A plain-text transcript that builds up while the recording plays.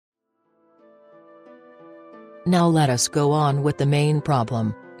Now let us go on with the main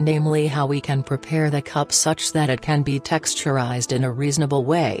problem, namely how we can prepare the cup such that it can be texturized in a reasonable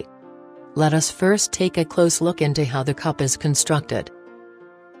way. Let us first take a close look into how the cup is constructed.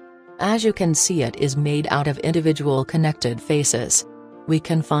 As you can see, it is made out of individual connected faces. We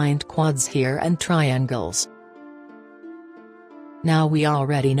can find quads here and triangles. Now we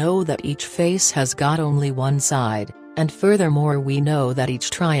already know that each face has got only one side, and furthermore we know that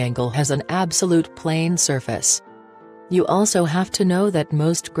each triangle has an absolute plane surface. You also have to know that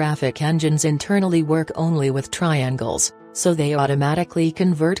most graphic engines internally work only with triangles, so they automatically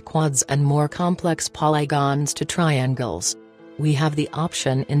convert quads and more complex polygons to triangles. We have the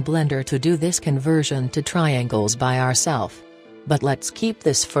option in Blender to do this conversion to triangles by ourselves. But let's keep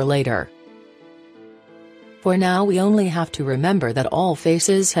this for later. For now we only have to remember that all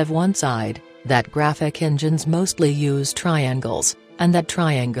faces have one side, that graphic engines mostly use triangles, and that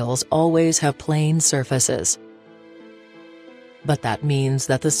triangles always have plane surfaces. But that means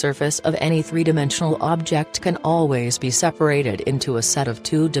that the surface of any three-dimensional object can always be separated into a set of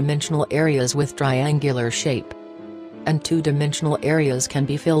two-dimensional areas with triangular shape. And two-dimensional areas can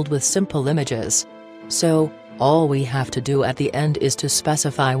be filled with simple images. So, all we have to do at the end is to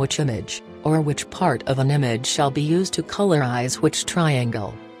specify which image, or which part of an image shall be used to colorize which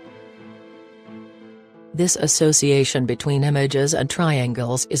triangle. This association between images and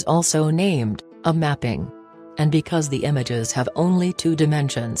triangles is also named a mapping. And because the images have only two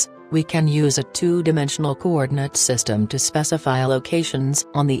dimensions, we can use a two-dimensional coordinate system to specify locations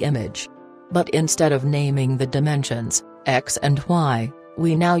on the image. But instead of naming the dimensions, x and y,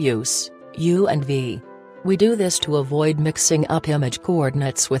 we now use u and v. We do this to avoid mixing up image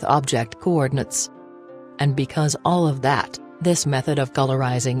coordinates with object coordinates. And because all of that, this method of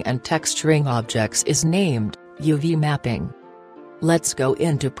colorizing and texturing objects is named UV mapping. Let's go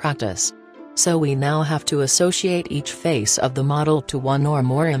into practice. So we now have to associate each face of the model to one or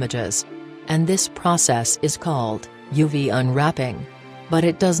more images. And this process is called UV unwrapping. But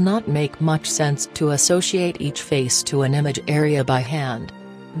it does not make much sense to associate each face to an image area by hand.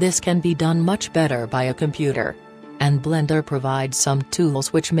 This can be done much better by a computer. And Blender provides some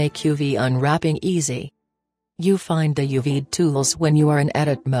tools which make UV unwrapping easy. You find the UV tools when you are in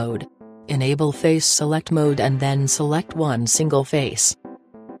edit mode. Enable face select mode and then select one single face.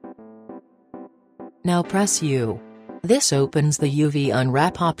 Now press U. This opens the UV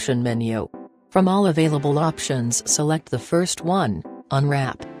unwrap option menu. From all available options select the first one,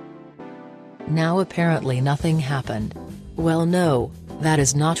 unwrap. Now apparently nothing happened. Well no, that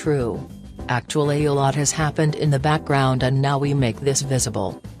is not true. Actually a lot has happened in the background and now we make this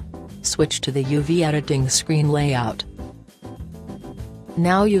visible. Switch to the UV editing screen layout.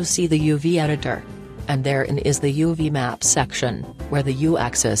 Now you see the UV editor. And therein is the UV map section, where the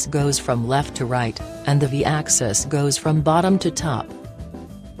U-axis goes from left to right, and the V-axis goes from bottom to top.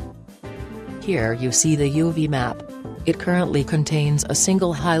 Here you see the UV map. It currently contains a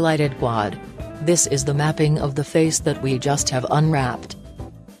single highlighted quad. This is the mapping of the face that we just have unwrapped.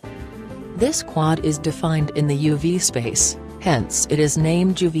 This quad is defined in the UV space, hence it is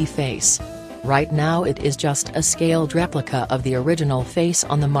named UV face. Right now it is just a scaled replica of the original face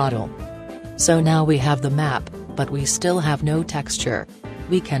on the model. So now we have the map, but we still have no texture.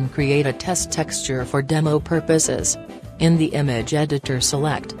 We can create a test texture for demo purposes. In the image editor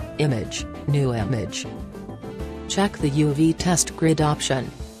select, Image, New Image. Check the UV test grid option.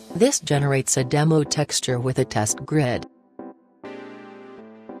 This generates a demo texture with a test grid.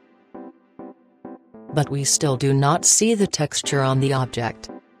 But we still do not see the texture on the object.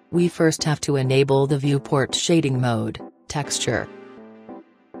 We first have to enable the viewport shading mode, texture.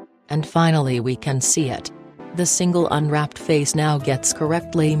 And finally we can see it. The single unwrapped face now gets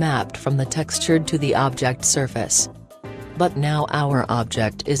correctly mapped from the textured to the object surface. But now our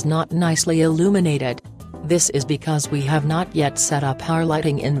object is not nicely illuminated. This is because we have not yet set up our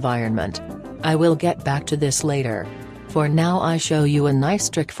lighting environment. I will get back to this later. For now I show you a nice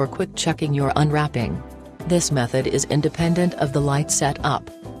trick for quick checking your unwrapping. This method is independent of the light setup.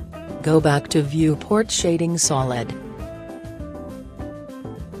 Go back to Viewport Shading Solid.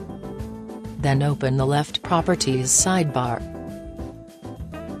 Then open the Left Properties sidebar.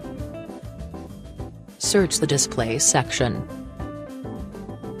 Search the Display section.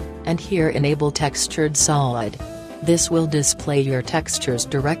 And here enable Textured Solid. This will display your textures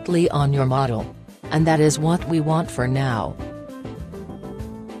directly on your model. And that is what we want for now.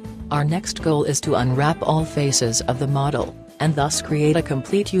 Our next goal is to unwrap all faces of the model, and thus create a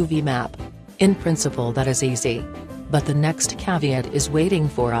complete UV map. In principle that is easy. But the next caveat is waiting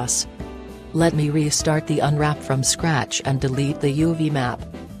for us. Let me restart the unwrap from scratch and delete the UV map.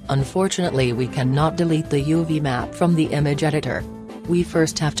 Unfortunately, we cannot delete the UV map from the image editor. We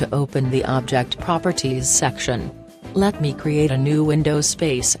first have to open the Object Properties section. Let me create a new window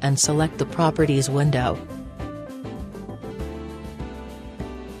space and select the Properties window.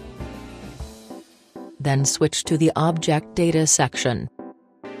 Then switch to the Object Data section.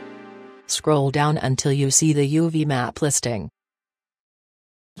 Scroll down until you see the UV map listing.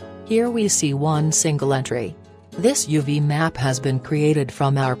 Here we see one single entry. This UV map has been created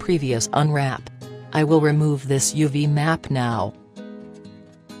from our previous unwrap. I will remove this UV map now.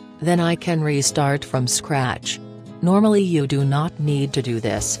 Then I can restart from scratch. Normally you do not need to do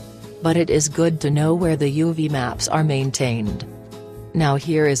this. But it is good to know where the UV maps are maintained. Now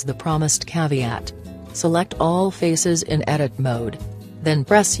here is the promised caveat. Select all faces in edit mode. Then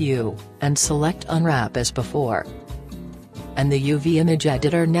press U, and select Unwrap as before. And the UV image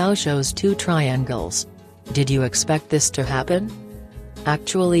editor now shows two triangles. Did you expect this to happen?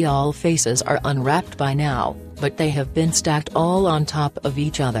 Actually, all faces are unwrapped by now, but they have been stacked all on top of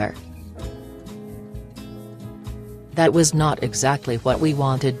each other. That was not exactly what we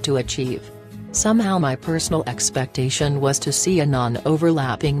wanted to achieve. Somehow my personal expectation was to see a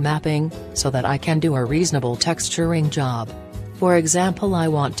non-overlapping mapping, so that I can do a reasonable texturing job. For example, I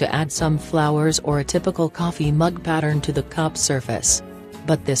want to add some flowers or a typical coffee mug pattern to the cup surface.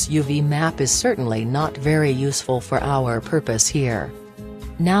 But this UV map is certainly not very useful for our purpose here.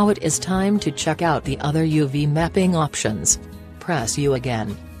 Now it is time to check out the other UV mapping options. Press U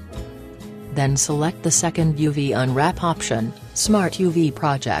again. Then select the second UV unwrap option, Smart UV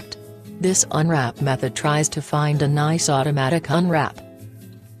Project. This unwrap method tries to find a nice automatic unwrap.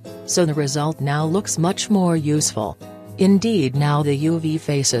 So the result now looks much more useful. Indeed, now the UV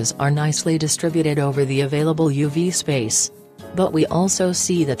faces are nicely distributed over the available UV space. But we also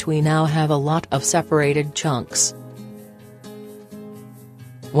see that we now have a lot of separated chunks.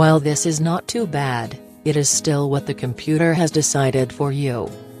 While this is not too bad, it is still what the computer has decided for you.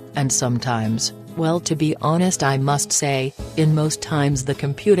 And sometimes, well, to be honest, I must say, in most times the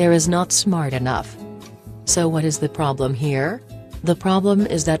computer is not smart enough. So what is the problem here? The problem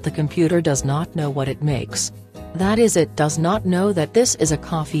is that the computer does not know what it makes. That is, it does not know that this is a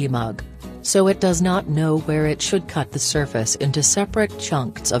coffee mug. So it does not know where it should cut the surface into separate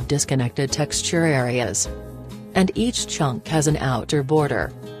chunks of disconnected texture areas. And each chunk has an outer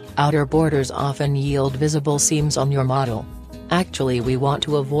border. Outer borders often yield visible seams on your model. Actually, we want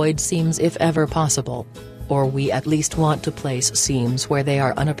to avoid seams if ever possible. Or we at least want to place seams where they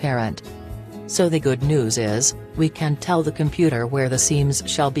are unapparent. So the good news is, we can tell the computer where the seams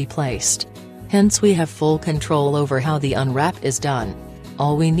shall be placed. Hence we have full control over how the unwrap is done.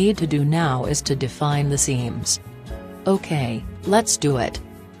 All we need to do now is to define the seams. Okay, let's do it.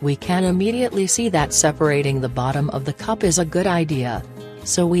 We can immediately see that separating the bottom of the cup is a good idea.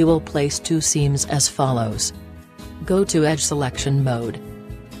 So we will place two seams as follows. Go to Edge Selection mode.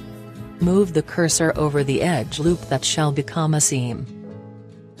 Move the cursor over the edge loop that shall become a seam.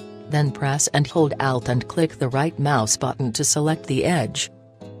 Then press and hold Alt and click the right mouse button to select the edge.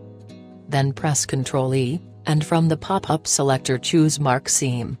 Then press Ctrl E, and from the pop-up selector choose Mark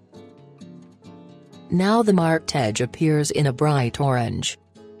Seam. Now the marked edge appears in a bright orange.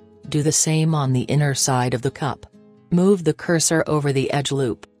 Do the same on the inner side of the cup. Move the cursor over the edge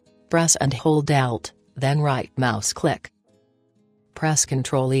loop. Press and hold Alt, then right mouse click. Press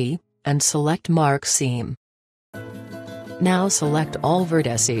Ctrl E, and select Mark Seam. Now select all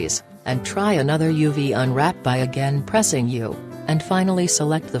vertices, and try another UV unwrap by again pressing U, and finally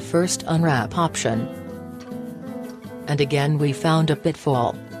select the first unwrap option. And again we found a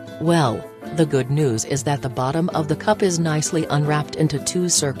pitfall. Well, the good news is that the bottom of the cup is nicely unwrapped into two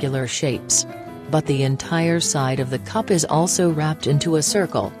circular shapes. But the entire side of the cup is also wrapped into a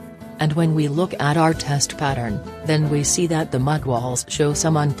circle. And when we look at our test pattern, then we see that the mug walls show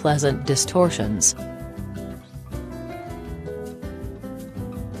some unpleasant distortions.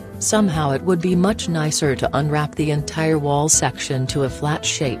 Somehow it would be much nicer to unwrap the entire wall section to a flat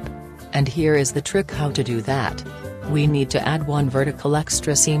shape. And here is the trick how to do that. We need to add one vertical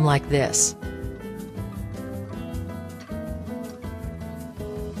extra seam like this.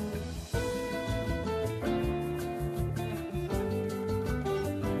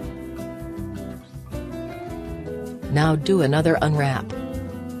 Now do another unwrap.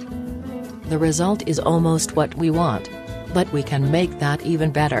 The result is almost what we want. But we can make that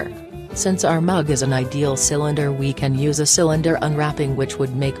even better. Since our mug is an ideal cylinder, we can use a cylinder unwrapping, which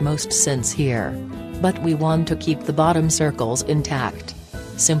would make most sense here. But we want to keep the bottom circles intact.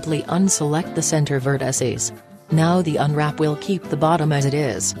 Simply unselect the center vertices. Now the unwrap will keep the bottom as it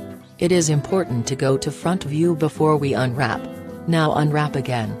is. It is important to go to front view before we unwrap. Now unwrap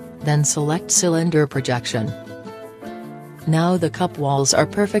again, then select cylinder projection. Now the cup walls are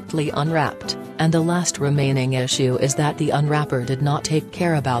perfectly unwrapped, and the last remaining issue is that the unwrapper did not take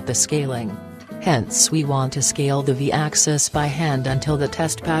care about the scaling. Hence we want to scale the V-axis by hand until the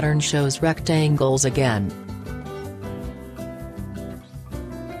test pattern shows rectangles again.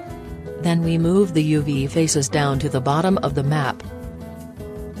 Then we move the UV faces down to the bottom of the map.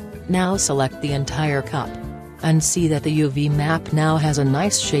 Now select the entire cup. And see that the UV map now has a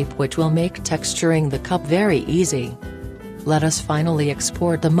nice shape which will make texturing the cup very easy. Let us finally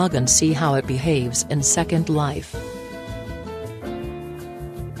export the mug and see how it behaves in Second Life.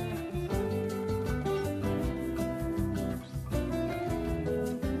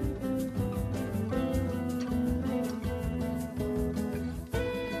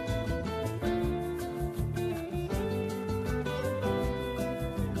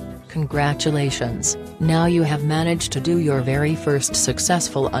 Congratulations, now you have managed to do your very first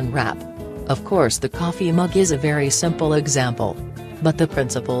successful unwrap. Of course the coffee mug is a very simple example. But the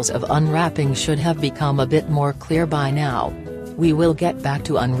principles of unwrapping should have become a bit more clear by now. We will get back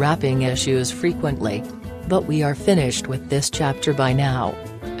to unwrapping issues frequently. But we are finished with this chapter by now.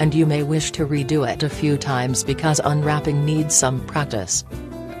 And you may wish to redo it a few times because unwrapping needs some practice.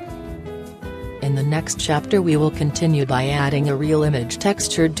 In the next chapter we will continue by adding a real image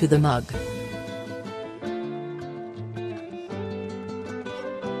textured to the mug.